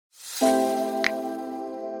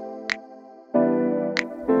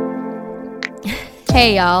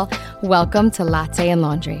Hey y'all, welcome to Latte and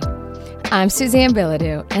Laundry. I'm Suzanne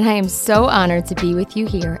Bilodeau, and I am so honored to be with you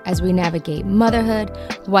here as we navigate motherhood,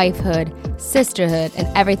 wifehood, sisterhood, and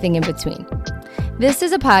everything in between. This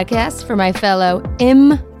is a podcast for my fellow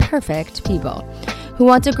imperfect people who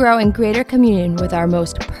want to grow in greater communion with our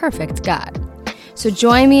most perfect God. So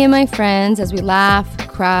join me and my friends as we laugh,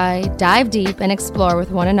 cry, dive deep, and explore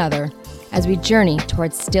with one another as we journey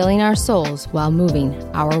towards stilling our souls while moving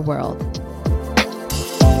our world.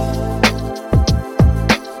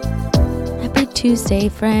 Happy Tuesday,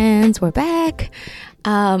 friends. We're back.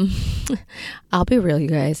 I'll be real, you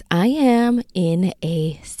guys. I am in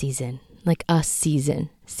a season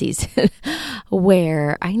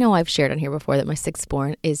where I know I've shared on here before that my sixth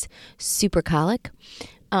born is super colic.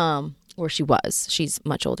 Or she was. She's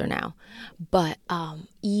much older now. But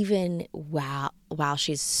even while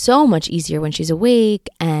she's so much easier when she's awake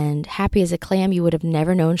and happy as a clam, you would have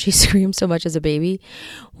never known she screamed so much as a baby.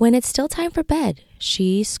 When it's still time for bed,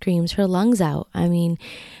 she screams her lungs out. I mean,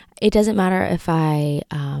 it doesn't matter if I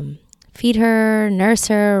feed her, nurse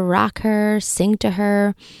her, rock her, sing to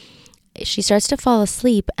her. She starts to fall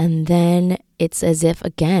asleep, and then it's as if,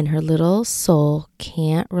 again, her little soul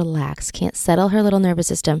can't relax, can't settle her little nervous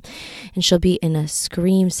system, and she'll be in a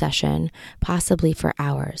scream session, possibly for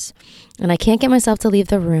hours. And I can't get myself to leave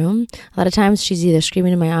the room. A lot of times she's either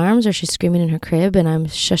screaming in my arms or she's screaming in her crib, and I'm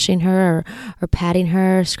shushing her or patting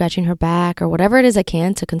her, scratching her back, or whatever it is I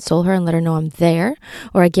can to console her and let her know I'm there,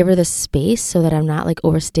 or I give her the space so that I'm not like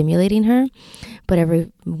overstimulating her. But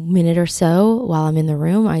every minute or so while I'm in the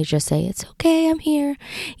room, I just say, it's okay, I'm here.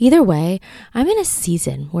 Either way, I'm in a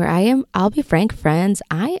season where I'll be frank, friends,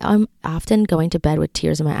 I am often going to bed with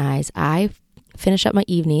tears in my eyes. I finish up my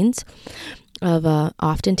evenings of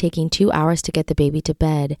often taking 2 hours to get the baby to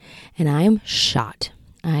bed, and I am shot.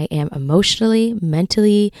 I am emotionally,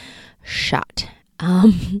 mentally shot.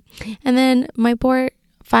 And then my poor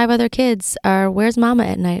 5 other kids are, where's mama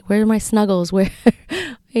at night? Where are my snuggles? Where...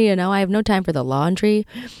 I have no time for the laundry.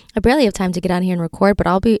 I barely have time to get on here and record, but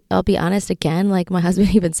I'll be honest again, like my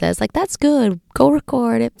husband even says, like, that's good. Go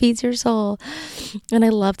record. It feeds your soul. And I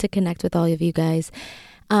love to connect with all of you guys.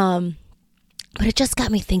 But it just got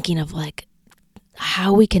me thinking of like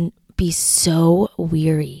how we can be so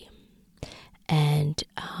weary and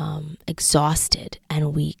exhausted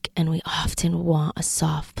and weak, and we often want a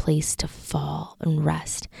soft place to fall and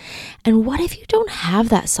rest. And what if you don't have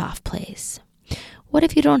that soft place? What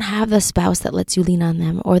if you don't have the spouse that lets you lean on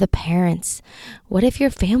them, or the parents? What if your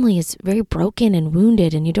family is very broken and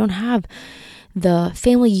wounded and you don't have the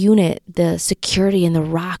family unit, the security and the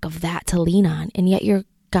rock of that to lean on, and yet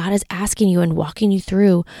God is asking you and walking you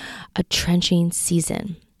through a trenching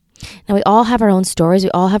season? Now, we all have our own stories.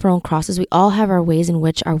 We all have our own crosses. We all have our ways in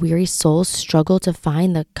which our weary souls struggle to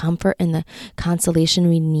find the comfort and the consolation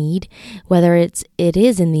we need, whether it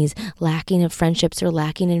is in these lacking of friendships, or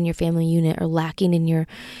lacking in your family unit, or lacking in your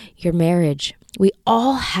marriage. We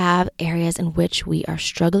all have areas in which we are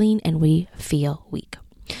struggling and we feel weak.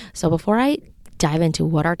 So before I dive into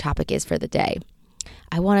what our topic is for the day,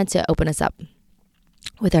 I wanted to open us up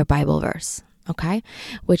with our Bible verse. Okay,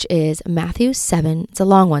 which is Matthew 7. It's a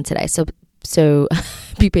long one today, so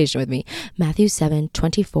be patient with me. Matthew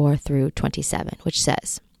 7:24 through 27, which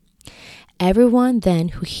says, "Everyone then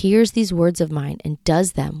who hears these words of mine and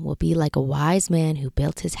does them will be like a wise man who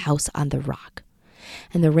built his house on the rock.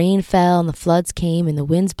 And the rain fell, and the floods came, and the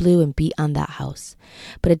winds blew and beat on that house.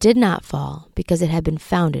 But it did not fall, because it had been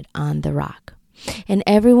founded on the rock. And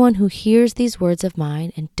everyone who hears these words of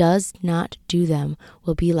mine and does not do them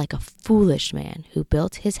will be like a foolish man who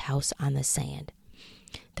built his house on the sand.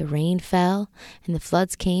 The rain fell, and the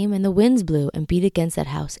floods came, and the winds blew and beat against that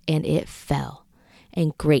house, and it fell.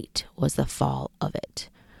 And great was the fall of it."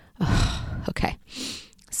 Okay.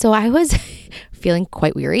 So I was feeling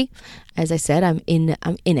quite weary. As I said, I'm in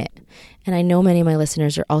it. And I know many of my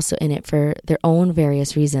listeners are also in it for their own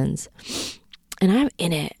various reasons. And I'm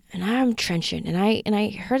in it, and I'm trenching, and I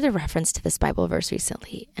heard the reference to this Bible verse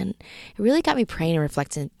recently, and it really got me praying and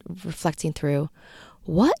reflecting through,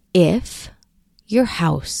 what if your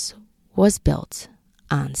house was built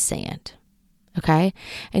on sand? Okay?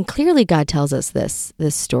 And clearly God tells us this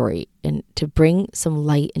story and to bring some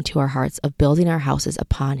light into our hearts of building our houses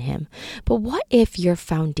upon him. But what if your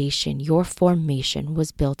foundation, your formation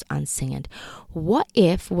was built on sand? What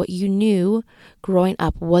if what you knew growing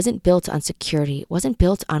up wasn't built on security, wasn't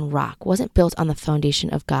built on rock, wasn't built on the foundation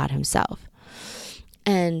of God himself?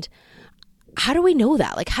 And how do we know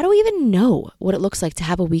that? Like, how do we even know what it looks like to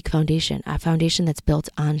have a weak foundation, a foundation that's built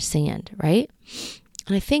on sand, right?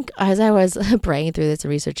 And I think as I was praying through this and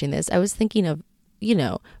researching this, I was thinking of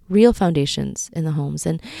real foundations in the homes.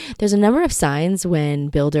 And there's a number of signs when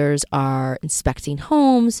builders are inspecting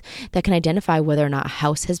homes that can identify whether or not a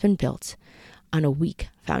house has been built on a weak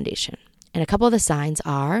foundation. And a couple of the signs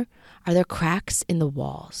are there cracks in the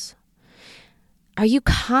walls? Are you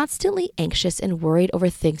constantly anxious and worried over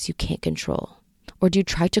things you can't control? Or do you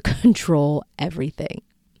try to control everything?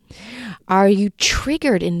 Are you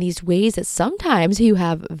triggered in these ways that sometimes you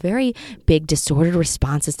have very big disordered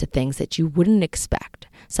responses to things that you wouldn't expect?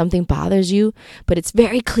 Something bothers you, but it's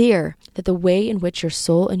very clear that the way in which your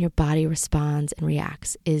soul and your body responds and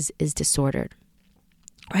reacts is disordered,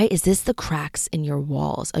 right? Is this the cracks in your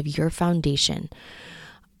walls of your foundation,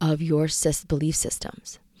 of your belief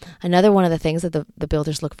systems? Another one of the things that the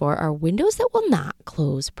builders look for are windows that will not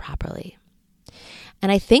close properly.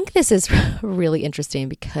 And I think this is really interesting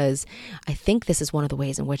because I think this is one of the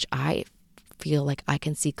ways in which I feel like I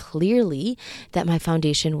can see clearly that my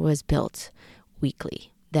foundation was built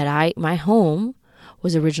weakly, that my home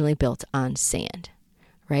was originally built on sand,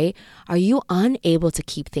 right? Are you unable to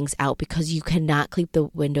keep things out because you cannot keep the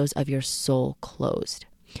windows of your soul closed?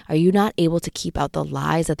 Are you not able to keep out the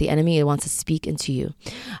lies that the enemy wants to speak into you?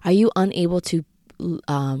 Are you unable to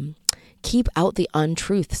keep out the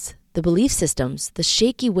untruths, the belief systems, the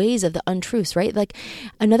shaky ways of the untruths, right? Like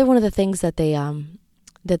another one of the things that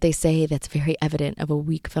they say that's very evident of a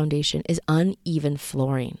weak foundation is uneven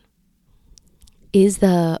flooring. Is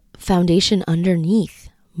the foundation underneath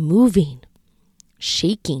moving,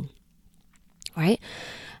 shaking, right?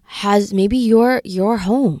 Has maybe your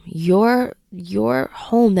home, your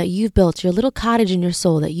home that you've built, your little cottage in your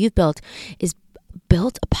soul that you've built is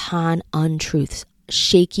built upon untruths,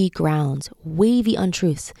 shaky grounds, wavy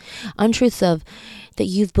untruths of that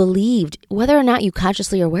you've believed, whether or not you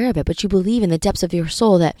consciously are aware of it, but you believe in the depths of your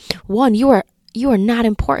soul that 1, you are not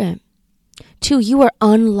important. 2, you are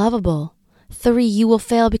unlovable. 3, you will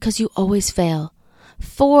fail because you always fail.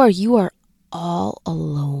 4, you are all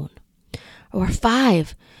alone. Or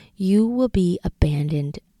 5, you will be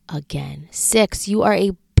abandoned again. 6, you are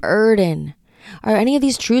a burden. Are any of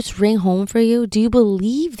these truths ring home for you? Do you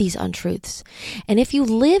believe these untruths? And if you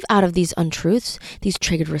live out of these untruths, these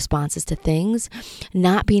triggered responses to things,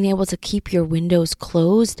 not being able to keep your windows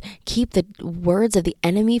closed, keep the words of the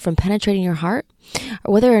enemy from penetrating your heart,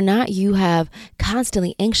 or whether or not you have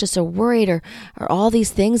constantly anxious or worried or all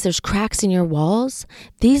these things, there's cracks in your walls,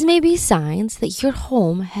 these may be signs that your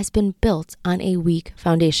home has been built on a weak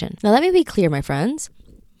foundation. Now, let me be clear, my friends.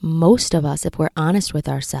 Most of us, if we're honest with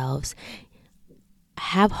ourselves,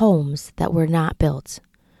 have homes that were not built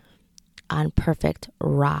on perfect,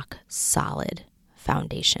 rock solid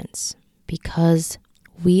foundations because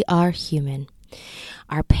we are human.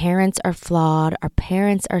 Our parents are flawed. Our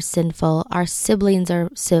parents are sinful. Our siblings are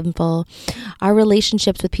sinful. Our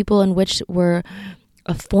relationships with people in which were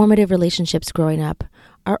formative relationships growing up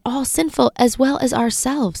are all sinful, as well as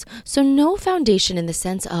ourselves. So no foundation in the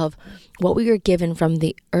sense of what we are given from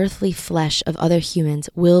the earthly flesh of other humans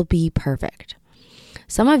will be perfect.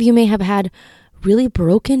 Some of you may have had really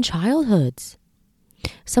broken childhoods.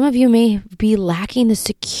 Some of you may be lacking the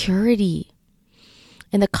security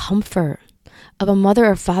and the comfort of a mother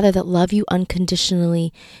or father that love you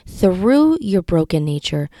unconditionally through your broken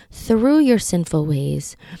nature, through your sinful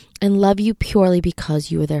ways, and love you purely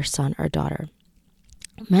because you are their son or daughter.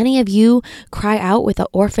 Many of you cry out with an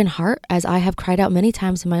orphan heart, as I have cried out many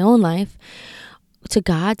times in my own life, to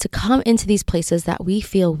God to come into these places that we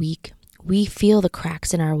feel weak. We feel the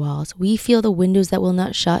cracks in our walls. We feel the windows that will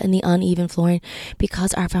not shut and the uneven flooring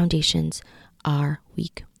because our foundations are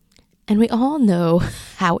weak. And we all know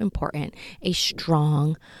how important a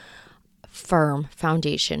strong, firm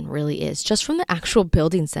foundation really is, just from the actual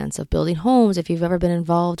building sense of building homes. If you've ever been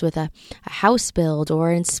involved with a house build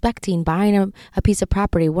or inspecting, buying a piece of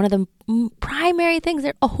property, one of the primary things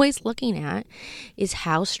they're always looking at is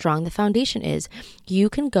how strong the foundation is. You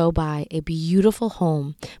can go buy a beautiful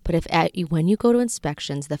home, but when you go to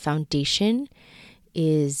inspections, the foundation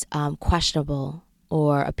is questionable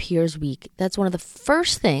or appears weak, that's one of the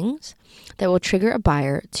first things that will trigger a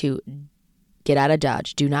buyer to get out of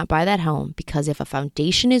Dodge. Do not buy that home, because if a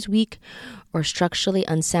foundation is weak or structurally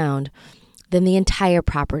unsound, then the entire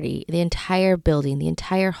property, the entire building, the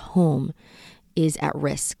entire home is at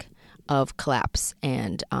risk of collapse,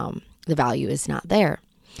 and the value is not there.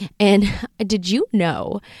 And did you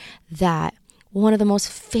know that one of the most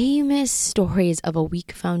famous stories of a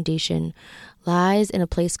weak foundation lies in a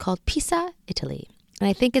place called Pisa, Italy? And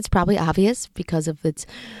I think it's probably obvious because of its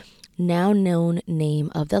now known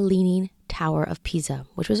name of the Leaning Tower of Pisa,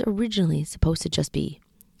 which was originally supposed to just be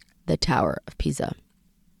the Tower of Pisa.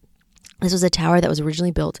 This was a tower that was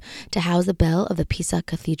originally built to house the bell of the Pisa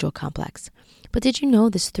Cathedral complex. But did you know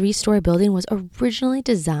this 3-story building was originally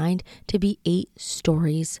designed to be 8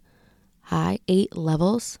 stories high, 8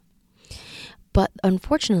 levels? But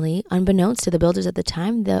unfortunately, unbeknownst to the builders at the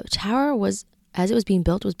time, the tower was, as it was being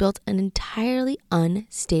built, was built an entirely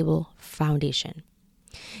unstable foundation.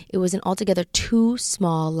 It was an altogether too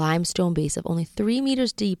small limestone base of only 3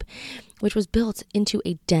 meters deep, which was built into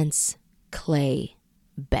a dense clay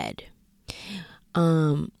bed.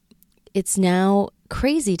 It's now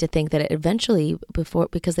crazy to think that it eventually,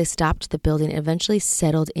 because they stopped the building, it eventually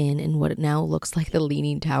settled in what it now looks like the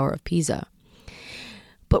Leaning Tower of Pisa.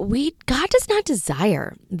 But God does not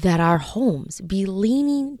desire that our homes be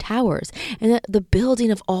leaning towers, and that the building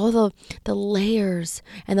of all the layers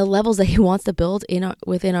and the levels that he wants to build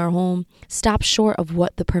within our home stops short of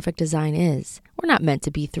what the perfect design is. We're not meant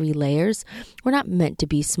to be 3 layers. We're not meant to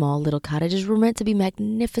be small little cottages. We're meant to be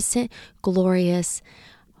magnificent, glorious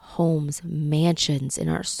homes, mansions in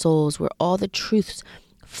our souls where all the truths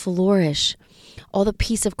flourish. All the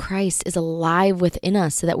peace of Christ is alive within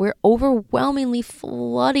us so that we're overwhelmingly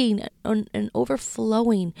flooding and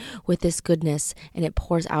overflowing with this goodness, and it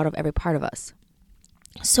pours out of every part of us.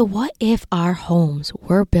 So what if our homes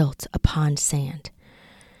were built upon sand?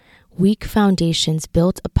 Weak foundations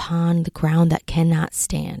built upon the ground that cannot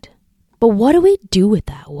stand. But what do we do with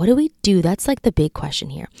that? What do we do? That's like the big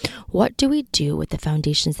question here. What do we do with the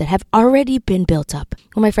foundations that have already been built up?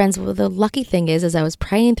 Well, my friends, the lucky thing is, as I was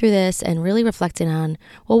praying through this and really reflecting on,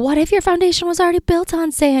 well, what if your foundation was already built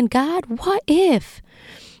on sand, God? What if?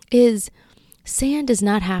 Sand does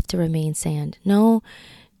not have to remain sand. No,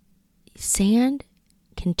 sand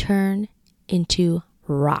can turn into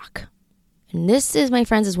rock. And this is, my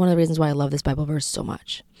friends, is one of the reasons why I love this Bible verse so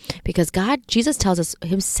much. Because Jesus tells us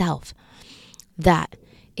himself that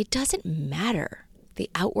it doesn't matter the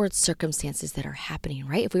outward circumstances that are happening,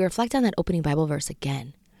 right? If we reflect on that opening Bible verse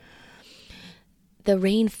again, the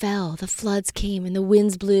rain fell, the floods came, and the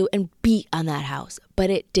winds blew and beat on that house, but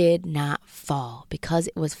it did not fall because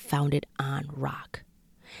it was founded on rock.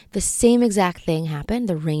 The same exact thing happened.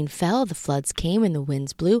 The rain fell, the floods came, and the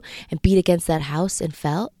winds blew and beat against that house and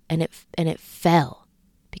fell, and it fell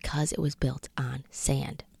because it was built on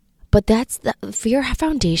sand. But your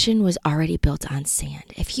foundation was already built on sand.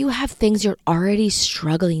 If you have things you're already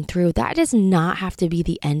struggling through, that does not have to be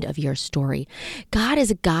the end of your story. God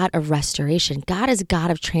is a God of restoration. God is a God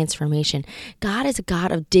of transformation. God is a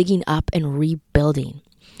God of digging up and rebuilding.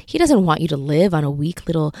 He doesn't want you to live on a weak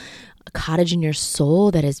little cottage in your soul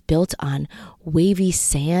that is built on wavy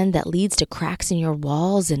sand that leads to cracks in your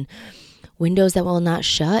walls and windows that will not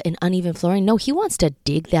shut and uneven flooring. No, he wants to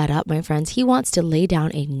dig that up, my friends. He wants to lay down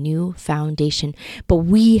a new foundation, but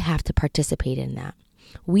we have to participate in that.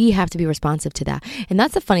 We have to be responsive to that. And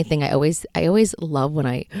that's the funny thing. I always love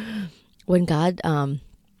when God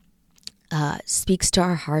speaks to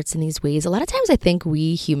our hearts in these ways. A lot of times I think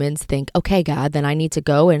we humans think, okay, God, then I need to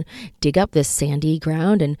go and dig up this sandy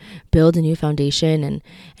ground and build a new foundation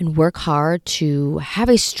and work hard to have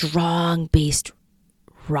a strong based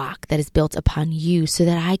rock that is built upon you so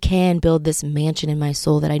that I can build this mansion in my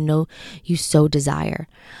soul that I know you so desire.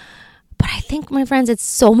 But I think, my friends, it's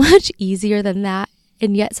so much easier than that.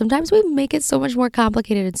 And yet sometimes we make it so much more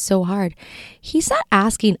complicated and so hard. He's not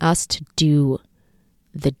asking us to do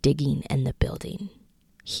the digging and the building.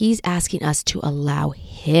 He's asking us to allow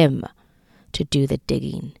him to do the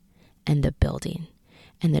digging and the building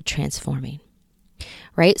and the transforming.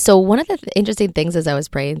 Right? So one of the interesting things as I was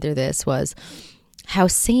praying through this was how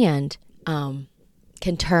sand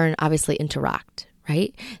can turn obviously into rock,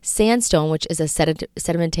 right? Sandstone, which is a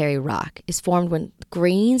sedimentary rock, is formed when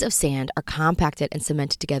grains of sand are compacted and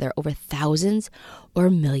cemented together over thousands or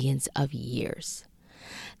millions of years.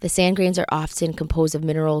 The sand grains are often composed of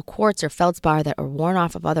mineral quartz or feldspar that are worn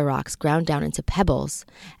off of other rocks, ground down into pebbles,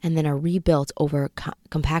 and then are rebuilt over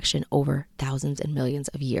compaction over thousands and millions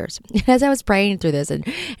of years. As I was praying through this and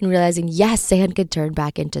realizing, yes, sand could turn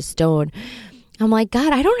back into stone, I'm like,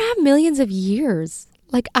 God, I don't have millions of years.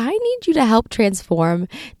 Like, I need you to help transform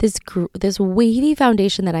this weighty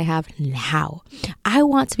foundation that I have now. I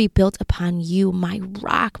want to be built upon you, my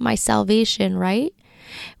rock, my salvation, right?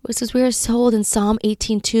 This is we are told in Psalm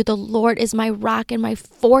 18:2, the Lord is my rock and my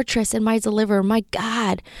fortress and my deliverer, my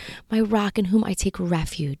God, my rock in whom I take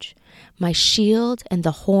refuge, my shield and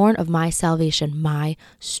the horn of my salvation, my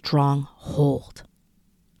stronghold,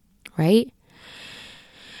 right?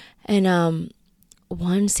 And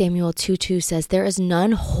 1 Samuel 2:2 says, there is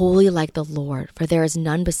none holy like the Lord, for there is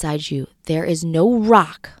none beside you. There is no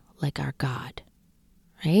rock like our God,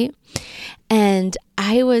 right? And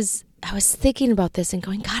I was I was thinking about this and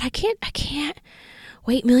going, God, I can't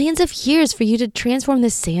wait millions of years for you to transform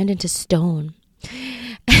this sand into stone.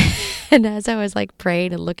 And as I was like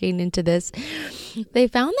praying and looking into this, they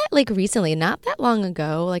found that like recently, not that long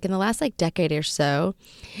ago, like in the last like decade or so,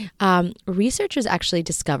 researchers actually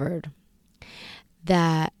discovered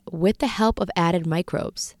that with the help of added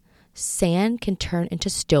microbes, sand can turn into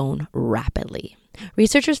stone rapidly.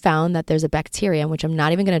 Researchers found that there's a bacterium, which I'm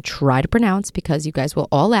not even going to try to pronounce because you guys will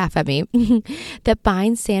all laugh at me, that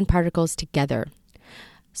binds sand particles together.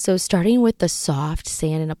 So starting with the soft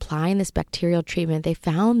sand and applying this bacterial treatment, they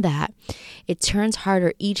found that it turns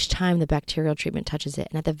harder each time the bacterial treatment touches it.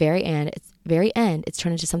 And at the very end, it's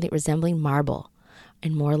turned into something resembling marble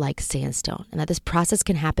and more like sandstone. And that this process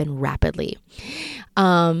can happen rapidly,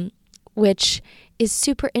 which is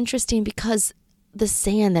super interesting because the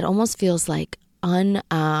sand that almost feels like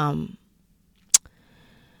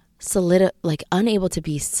unable to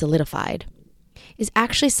be solidified is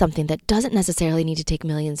actually something that doesn't necessarily need to take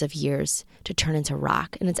millions of years to turn into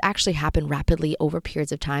rock. And it's actually happened rapidly over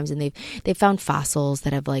periods of times. And they've found fossils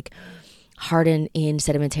that have like hardened in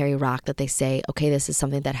sedimentary rock that they say, okay, this is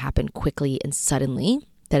something that happened quickly and suddenly,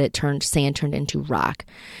 that sand turned into rock.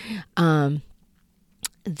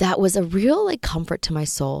 That was a real like comfort to my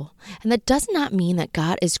soul. And that does not mean that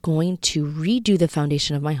God is going to redo the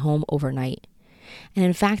foundation of my home overnight. And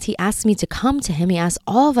in fact, he asked me to come to him. He asked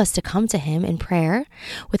all of us to come to him in prayer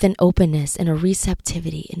with an openness and a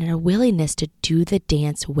receptivity and a willingness to do the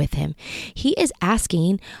dance with him. He is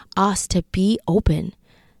asking us to be open,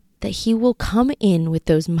 that he will come in with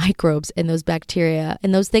those microbes and those bacteria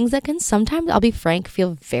and those things that can sometimes, I'll be frank,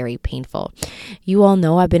 feel very painful. You all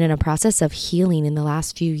know I've been in a process of healing in the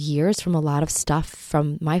last few years from a lot of stuff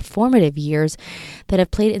from my formative years that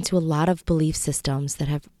have played into a lot of belief systems that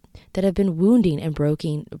have been wounding and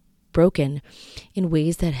broken in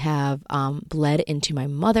ways that have bled into my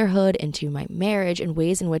motherhood, into my marriage, in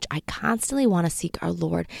ways in which I constantly want to seek our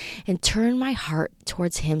Lord and turn my heart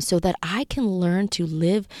towards him so that I can learn to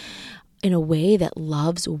live in a way that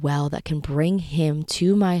loves well, that can bring him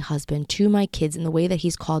to my husband, to my kids in the way that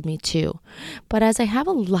he's called me to. But as I have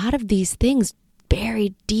a lot of these things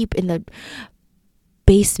buried deep in the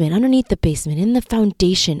basement, underneath the basement, in the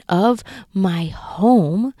foundation of my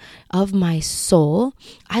home, of my soul,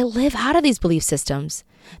 I live out of these belief systems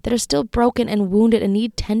that are still broken and wounded and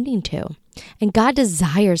need tending to. And God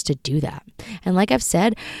desires to do that. And like I've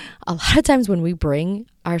said, a lot of times when we bring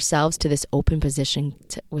ourselves to this open position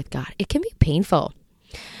with God, it can be painful.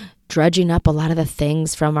 Dredging up a lot of the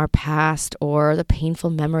things from our past or the painful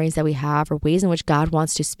memories that we have, or ways in which God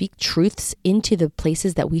wants to speak truths into the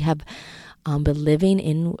places that we have been living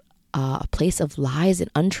in a place of lies and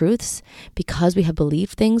untruths because we have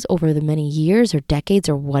believed things over the many years or decades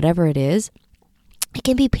or whatever it is. It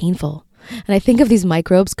can be painful. And I think of these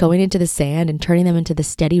microbes going into the sand and turning them into the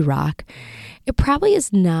steady rock. It probably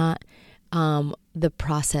is not the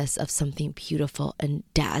process of something beautiful and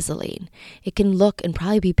dazzling. It can look and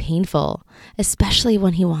probably be painful, especially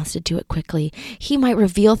when he wants to do it quickly. He might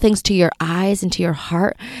reveal things to your eyes and to your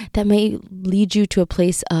heart that may lead you to a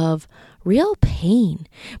place of real pain.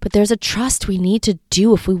 But there's a trust we need to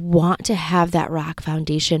do if we want to have that rock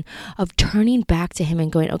foundation of turning back to him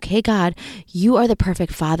and going, okay, God, you are the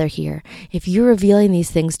perfect Father here. If you're revealing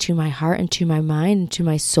these things to my heart and to my mind and to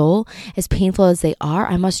my soul, as painful as they are,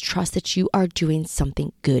 I must trust that you are doing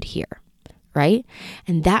something good here. Right?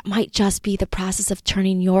 And that might just be the process of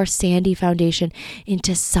turning your sandy foundation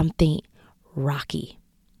into something rocky.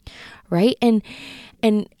 Right? And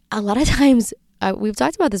a lot of times, we've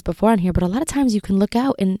talked about this before on here, but a lot of times you can look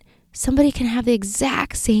out and somebody can have the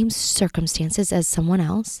exact same circumstances as someone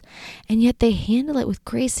else, and yet they handle it with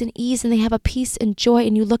grace and ease, and they have a peace and joy,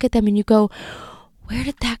 and you look at them and you go, where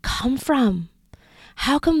did that come from?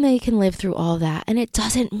 How come they can live through all that and it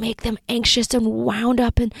doesn't make them anxious and wound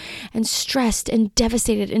up and stressed and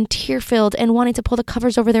devastated and tear-filled and wanting to pull the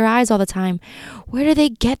covers over their eyes all the time? Where do they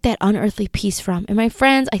get that unearthly peace from? And my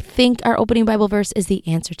friends, I think our opening Bible verse is the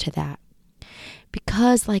answer to that.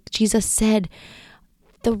 Because like Jesus said,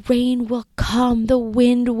 the rain will come, the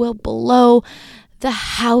wind will blow, the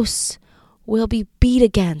house will be beat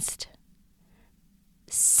against.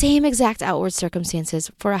 Same exact outward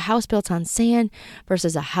circumstances for a house built on sand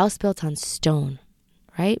versus a house built on stone,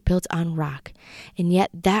 right? Built on rock. And yet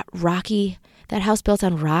that house built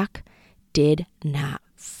on rock did not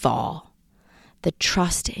fall. The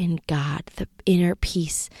trust in God, the inner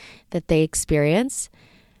peace that they experience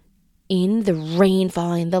in the rain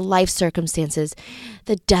falling, the life circumstances,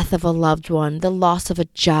 the death of a loved one, the loss of a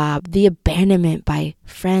job, the abandonment by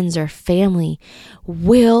friends or family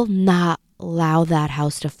will not allow that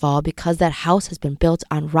house to fall, because that house has been built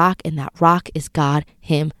on rock, and that rock is God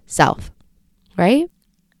himself, right?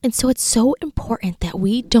 And so it's so important that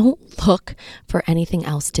we don't look for anything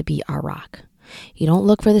else to be our rock. You don't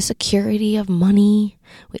look for the security of money.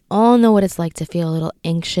 We all know what it's like to feel a little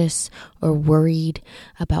anxious or worried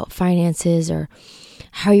about finances or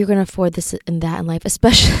how you're going to afford this and that in life,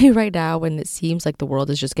 especially right now when it seems like the world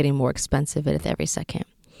is just getting more expensive at every second.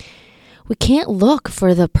 We can't look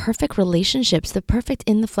for the perfect relationships, the perfect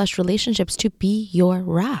in the flesh relationships to be your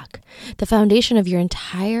rock, the foundation of your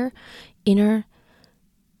entire inner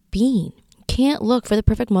being. Can't look for the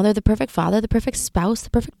perfect mother, the perfect father, the perfect spouse, the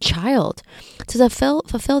perfect child to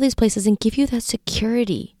fulfill these places and give you that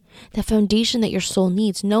security, that foundation that your soul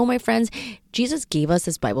needs. No, my friends, Jesus gave us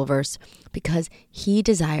this Bible verse because he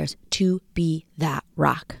desires to be that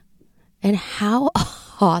rock. And how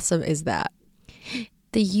awesome is that?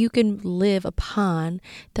 That you can live upon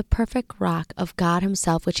the perfect rock of God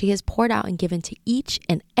himself, which he has poured out and given to each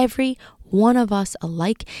and every one of us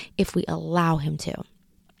alike if we allow him to.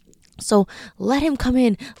 So let him come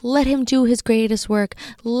in, let him do his greatest work,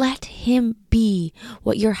 let him be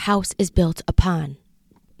what your house is built upon.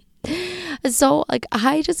 So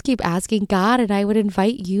I just keep asking God, and I would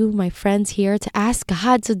invite you, my friends here, to ask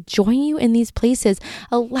God to join you in these places.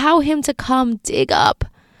 Allow him to come dig up.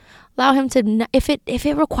 Allow him to, if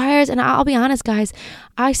it requires, and I'll be honest, guys,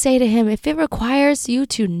 I say to him, if it requires you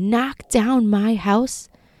to knock down my house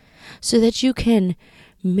so that you can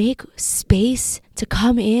make space to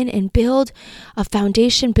come in and build a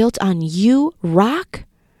foundation built on you, rock,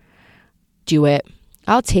 do it.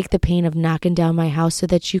 I'll take the pain of knocking down my house so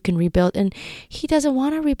that you can rebuild. And he doesn't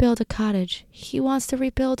want to rebuild a cottage. He wants to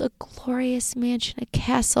rebuild a glorious mansion, a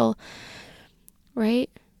castle, right?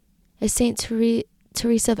 As Saint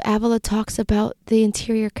Teresa of Avila talks about the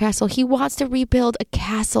interior castle. He wants to rebuild a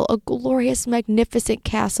castle, a glorious, magnificent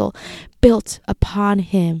castle built upon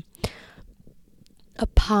him,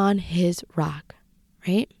 upon his rock,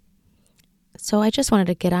 right? So I just wanted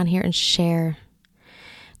to get on here and share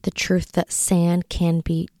the truth that sand can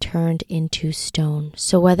be turned into stone.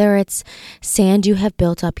 So whether it's sand you have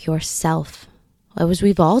built up yourself, as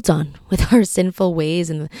we've all done with our sinful ways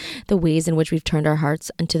and the ways in which we've turned our hearts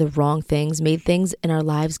into the wrong things, made things in our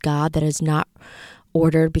lives God that is not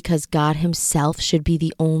ordered, because God himself should be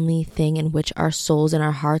the only thing in which our souls and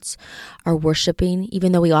our hearts are worshiping,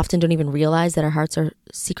 even though we often don't even realize that our hearts are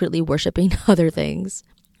secretly worshiping other things,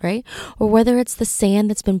 right? Or whether it's the sand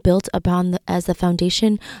that's been built upon as the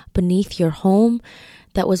foundation beneath your home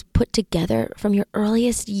that was put together from your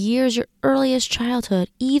earliest years, your earliest childhood.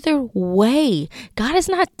 Either way, God is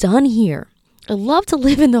not done here. I love to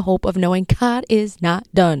live in the hope of knowing God is not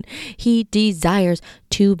done. He desires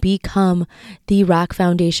to become the rock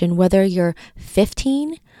foundation. Whether you're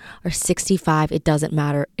 15 or 65, it doesn't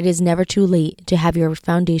matter. It is never too late to have your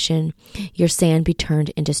foundation, your sand, be turned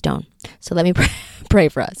into stone. So let me pray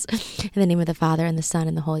for us. In the name of the Father, and the Son,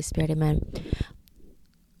 and the Holy Spirit, amen.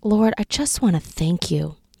 Lord, I just want to thank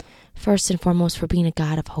you, first and foremost, for being a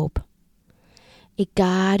God of hope. A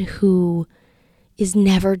God who is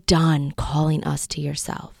never done calling us to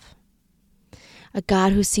yourself. A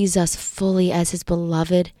God who sees us fully as his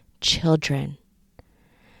beloved children.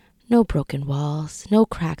 No broken walls, no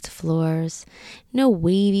cracked floors, no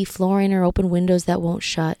wavy flooring or open windows that won't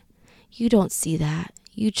shut. You don't see that.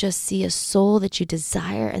 You just see a soul that you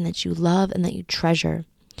desire and that you love and that you treasure.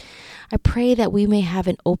 I pray that we may have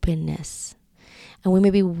an openness and we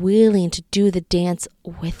may be willing to do the dance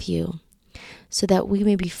with you, so that we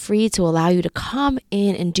may be free to allow you to come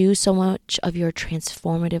in and do so much of your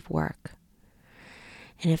transformative work.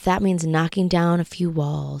 And if that means knocking down a few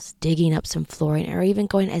walls, digging up some flooring, or even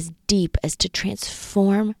going as deep as to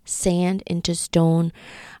transform sand into stone,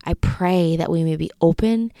 I pray that we may be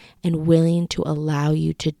open and willing to allow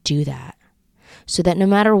you to do that, so that no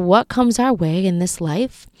matter what comes our way in this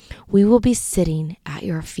life, we will be sitting at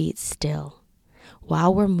your feet still,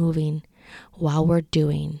 while we're moving, while we're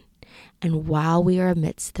doing, and while we are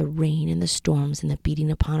amidst the rain and the storms and the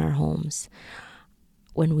beating upon our homes.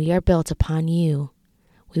 When we are built upon you,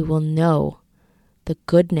 we will know the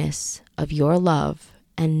goodness of your love,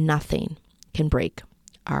 and nothing can break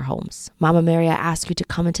our homes. Mama Mary, I ask you to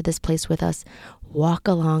come into this place with us, walk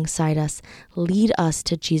alongside us, lead us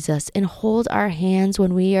to Jesus, and hold our hands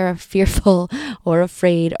when we are fearful or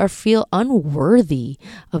afraid or feel unworthy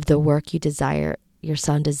of the work your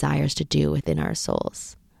Son desires to do within our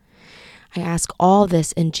souls. I ask all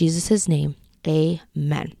this in Jesus' name. Amen.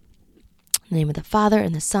 In the name of the Father,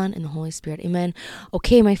 and the Son, and the Holy Spirit. Amen.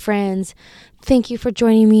 Okay, my friends, thank you for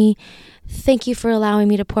joining me. Thank you for allowing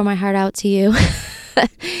me to pour my heart out to you.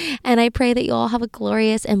 And I pray that you all have a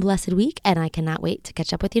glorious and blessed week. And I cannot wait to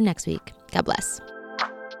catch up with you next week. God bless.